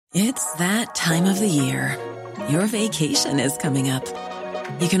It's that time of the year. Your vacation is coming up.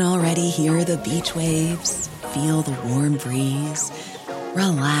 You can already hear the beach waves, feel the warm breeze,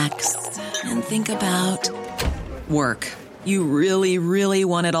 relax, and think about work. You really, really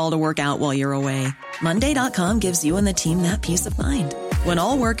want it all to work out while you're away. Monday.com gives you and the team that peace of mind. When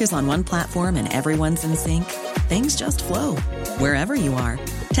all work is on one platform and everyone's in sync, things just flow. Wherever you are,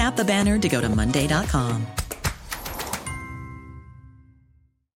 tap the banner to go to Monday.com.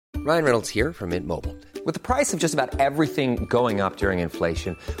 Ryan Reynolds here from Mint Mobile. With the price of just about everything going up during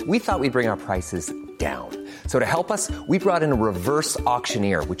inflation, we thought we'd bring our prices down. So to help us, we brought in a reverse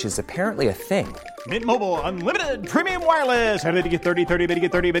auctioneer, which is apparently a thing. Mint Mobile Unlimited Premium Wireless. How to get 30, 30, bit to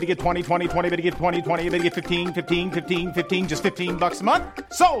get 30, bit to get 20, 20, 20, bit to get 20, 20, bit to get 15, 15, 15, 15, just $15 a month?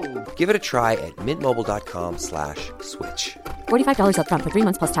 Sold! Give it a try at mintmobile.com/switch. $45 up front for 3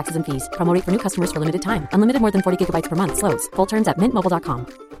 months plus taxes and fees. Promo rate for new customers for limited time. Unlimited more than 40 gigabytes per month. Slows full terms at mintmobile.com.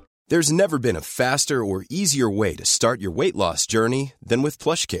 There's never been a faster or easier way to start your weight loss journey than with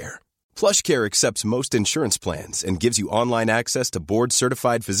PlushCare. PlushCare accepts most insurance plans and gives you online access to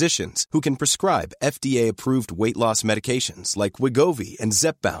board-certified physicians who can prescribe FDA-approved weight loss medications like Wegovy and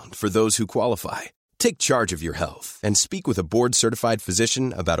Zepbound for those who qualify. Take charge of your health and speak with a board-certified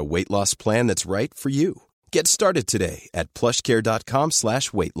physician about a weight loss plan that's right for you. Get started today at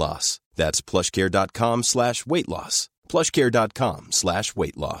plushcare.com/weightloss. That's plushcare.com/weightloss.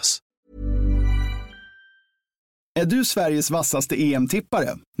 plushcare.com/weightloss. Är du Sveriges vassaste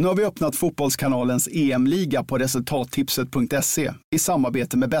EM-tippare? Nu har vi öppnat fotbollskanalens EM-liga på resultattipset.se i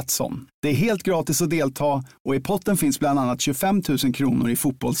samarbete med Betsson. Det är helt gratis att delta och i potten finns bland annat 25 000 kronor i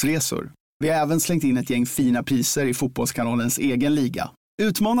fotbollsresor. Vi har även slängt in ett gäng fina priser i fotbollskanalens egen liga.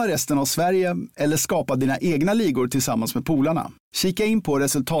 Utmana resten av Sverige eller skapa dina egna ligor tillsammans med polarna. Kika in på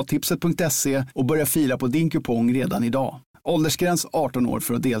resultattipset.se och börja fila på din kupong redan idag. Åldersgräns 18 år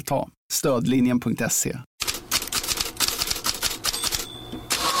för att delta. Stödlinjen.se.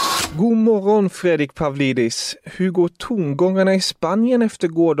 God morgon Fredrik Pavlidis. Hur går tongångarna i Spanien efter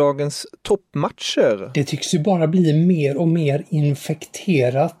gårdagens toppmatcher? Det tycks ju bara bli mer och mer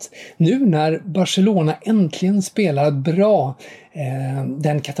infekterat. Nu när Barcelona äntligen spelar bra.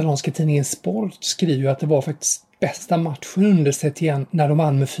 Den katalanska tidningen Sport skriver att det var faktiskt bästa matchen undersett igen när de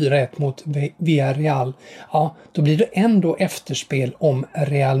vann med 4-1 mot Villarreal. Ja, då blir det ändå efterspel om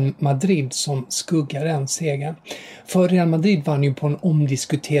Real Madrid som skuggar den segern. För Real Madrid vann ju på en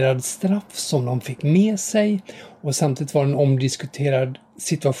omdiskuterad straff som de fick med sig och samtidigt var det en omdiskuterad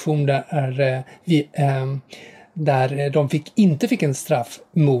situation där de inte fick en straff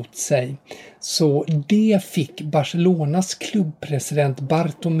mot sig. Så det fick Barcelonas klubbpresident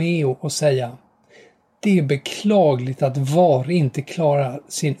Bartomeu att säga: det är beklagligt att VAR inte klarar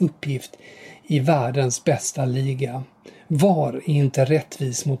sin uppgift i världens bästa liga. VAR är inte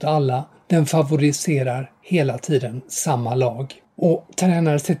rättvis mot alla. Den favoriserar hela tiden samma lag. Och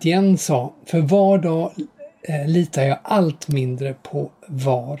tränare Setien sa: för var dag litar jag allt mindre på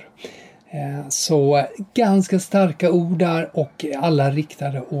VAR. Så ganska starka ord där och alla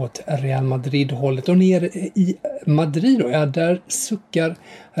riktade åt Real Madrid-hållet. Och nere i Madrid då, ja, där suckar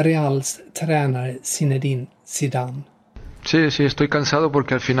Reals tränare Zinedine Zidane. Sí, estoy cansado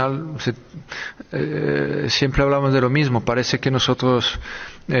porque al final siempre hablamos de lo mismo. Parece que nosotros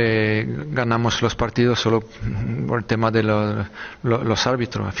ganamos los partidos solo por el tema de los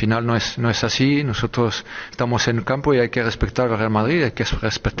árbitros. Al final no es así. Nosotros estamos en el campo y hay que respetar al Real Madrid, hay que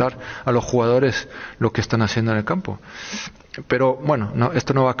respetar a los jugadores lo que están haciendo en el campo. Pero bueno,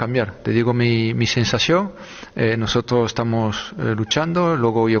 esto no va a cambiar. Te digo mi sensación. Nosotros estamos luchando.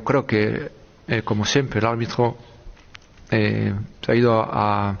 Luego yo creo que, como siempre, el árbitro se ha ido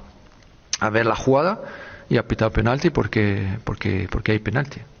a ver la jugada y ha pitado penalti porque hay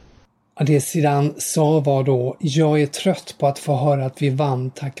penalti. Det Zidane sa var då: jag är trött på att få höra att vi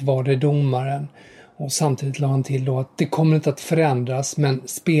vann tack vare domaren. Och samtidigt la han till då att det kommer inte att förändras, men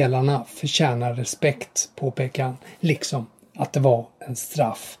spelarna förtjänar respekt, påpekar han, liksom att det var en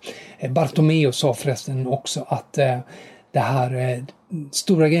straff. Bartomeu sa förresten också att det här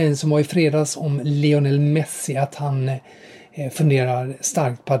stora grejen som var i fredags om Lionel Messi, att han funderar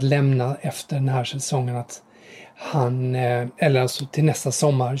starkt på att lämna efter den här säsongen, att han, eller alltså till nästa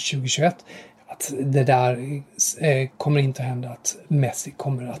sommar 2021, att det där kommer inte att hända, att Messi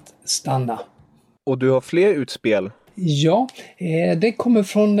kommer att stanna. Och du har fler utspel? Ja, det kommer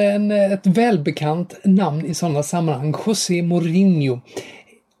från ett välbekant namn i sådana sammanhang, José Mourinho.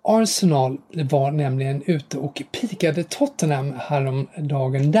 Arsenal var nämligen ute och pikade Tottenham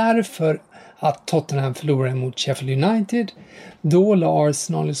häromdagen därför att Tottenham förlorade mot Sheffield United. Då la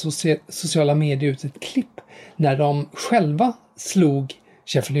Arsenal i sociala medier ut ett klipp när de själva slog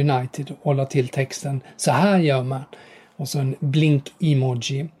Sheffield United och la till texten så här gör man. Och så en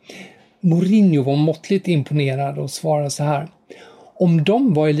blink-emoji. Mourinho var måttligt imponerad och svarade så här. Om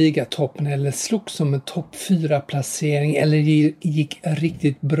de var i ligatoppen eller slogs som en topp 4-placering eller gick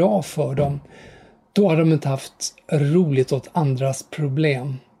riktigt bra för dem, då hade de inte haft roligt åt andras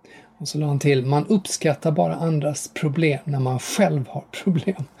problem. Och så la han till, man uppskattar bara andras problem när man själv har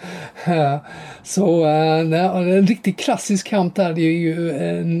problem. Så en riktigt klassisk kamp där, det är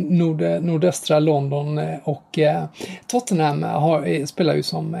ju nordöstra London och Tottenham spelar ju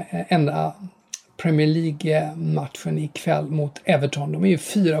som enda Premier League-matchen ikväll mot Everton. De är ju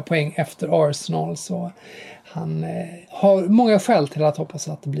 4 poäng efter Arsenal, så han har många skäl till att hoppas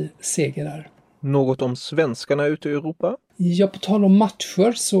att det blir seger där. Något om svenskarna ute i Europa? Ja, på tal om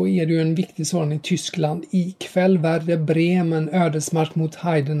matcher så är det ju en viktig sådan i Tyskland. Ikväll Werder Bremen, ödesmatch mot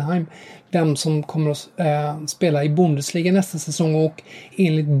Heidenheim. Vem som kommer att spela i Bundesliga nästa säsong, och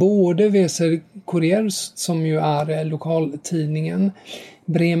enligt både Weser Kurier, som ju är lokaltidningen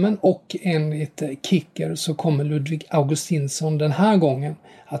Bremen, och enligt Kicker så kommer Ludwig Augustinsson den här gången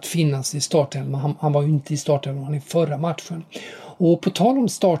att finnas i startelvan. Han var ju inte i startelvan i förra matchen. Och på tal om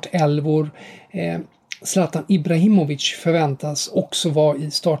startelvor, Zlatan Ibrahimovic förväntas också vara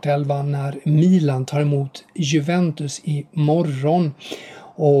i startelvan när Milan tar emot Juventus i morgon.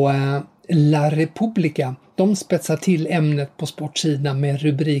 Och La Repubblica, de spetsar till ämnet på sportsidan med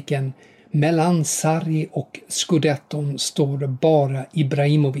rubriken mellan Sarri och Scudetton står bara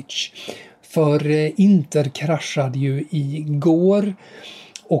Ibrahimovic. För Inter kraschade ju igår.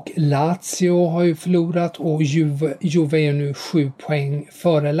 Och Lazio har ju förlorat och Juve är nu 7 poäng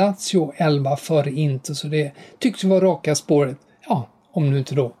före Lazio, 11 före Inter. Så det tycks vara raka spåret. Ja, om nu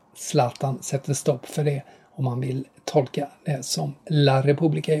inte då Zlatan sätter stopp för det, om man vill tolka det som La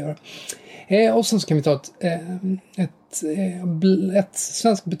Repubblica gör. Och sen ska vi ta ett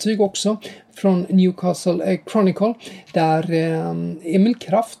svenskt betyg också från Newcastle Chronicle, där Emil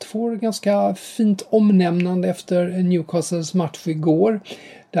Kraft får ganska fint omnämnande efter Newcastles match igår,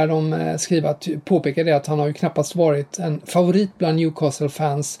 där de påpekade att han har ju knappast varit en favorit bland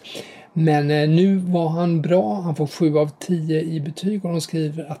Newcastle-fans, men nu var han bra. Han får 7 av 10 i betyg, och de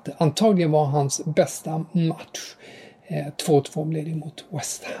skriver att det antagligen var hans bästa match. 2-2 blev det mot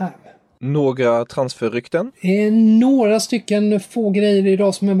West Ham. Några transferrykten? Några stycken få grejer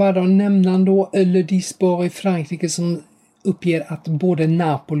idag som är värda att nämna då. Le Disport i Frankrike som uppger att både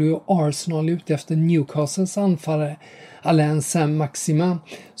Napoli och Arsenal är ute efter Newcastles anfallare Alain Saint-Maximin,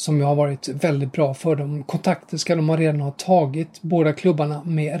 som ju har varit väldigt bra för dem. Kontakter ska de redan ha tagit, båda klubbarna,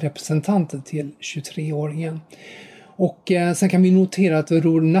 med representanter till 23-åringen. Och sen kan vi notera att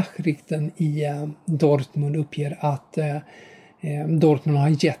Ruhr-Nachrichten i Dortmund uppger att Dortmund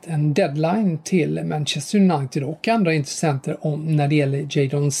har gett en deadline till Manchester United och andra intressenter när det gäller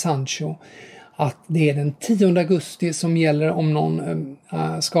Jadon Sancho. Att det är den 10 augusti som gäller om någon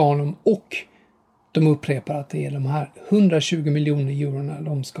ska ha honom, och de upprepar att det är de här 120 miljoner eurona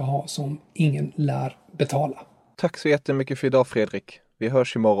de ska ha som ingen lär betala. Tack så jättemycket för idag, Fredrik. Vi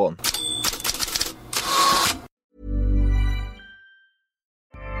hörs imorgon.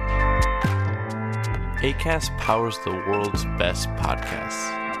 Acast powers the world's best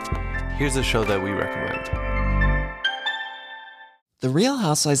podcasts. Here's a show that we recommend. The Real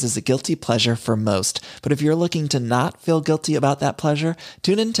Housewives is a guilty pleasure for most, but if you're looking to not feel guilty about that pleasure,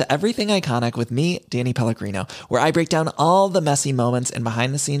 tune in to Everything Iconic with me, Danny Pellegrino, where I break down all the messy moments and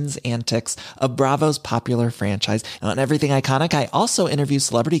behind-the-scenes antics of Bravo's popular franchise. And on Everything Iconic, I also interview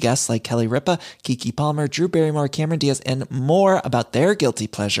celebrity guests like Kelly Ripa, Keke Palmer, Drew Barrymore, Cameron Diaz, and more about their guilty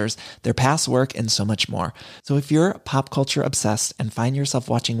pleasures, their past work, and so much more. So if you're pop culture obsessed and find yourself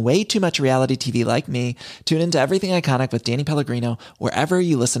watching way too much reality TV like me, tune in to Everything Iconic with Danny Pellegrino, wherever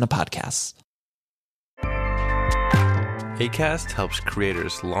you listen to podcasts. Acast helps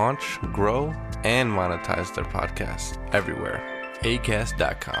creators launch, grow, and monetize their podcasts everywhere.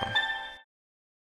 Acast.com.